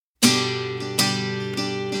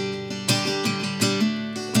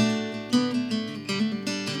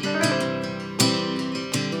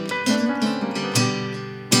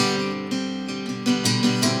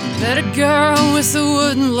girl with a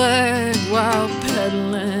wooden leg while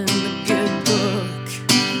peddling a good book.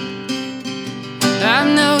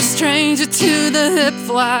 I'm no stranger to the hip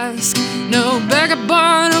flask, no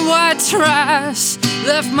vagabond of white trash.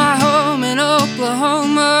 Left my home in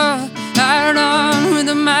Oklahoma, hired on with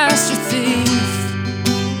a master thief.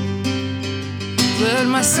 Fled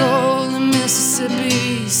my soul in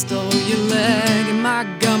Mississippi, stole your leg in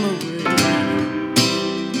Montgomery.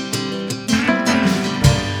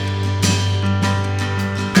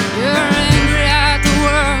 You're angry at the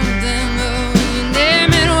world, and though your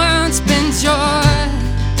name it once been joy,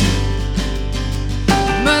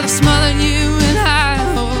 mother smothered you in high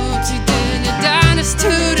hopes. You did your dynasty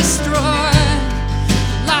to destroy.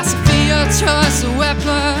 Philosophy, your choice of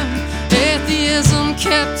weapon. Atheism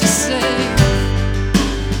kept you safe.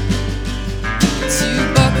 To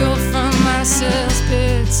buckle from my sales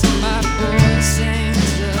pits and my voice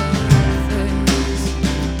angel face.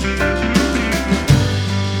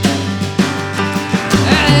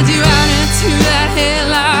 I had you